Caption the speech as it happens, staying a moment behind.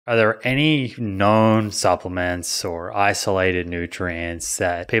Are there any known supplements or isolated nutrients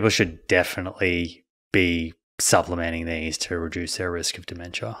that people should definitely be supplementing these to reduce their risk of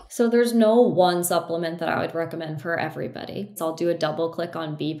dementia? So there's no one supplement that I would recommend for everybody. So I'll do a double click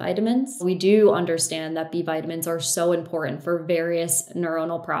on B vitamins. We do understand that B vitamins are so important for various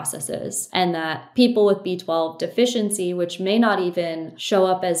neuronal processes, and that people with B12 deficiency, which may not even show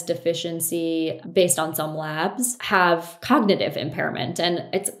up as deficiency based on some labs, have cognitive impairment, and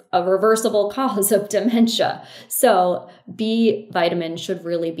it's a reversible cause of dementia. So B vitamins should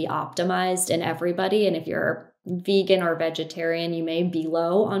really be optimized in everybody. And if you're vegan or vegetarian, you may be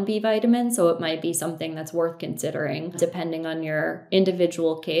low on B vitamins. So it might be something that's worth considering depending on your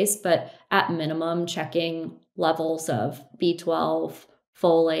individual case. But at minimum, checking levels of B12,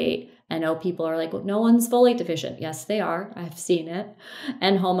 folate. I know people are like, well, no one's folate deficient. Yes, they are. I've seen it.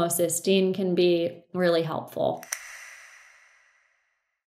 And homocysteine can be really helpful.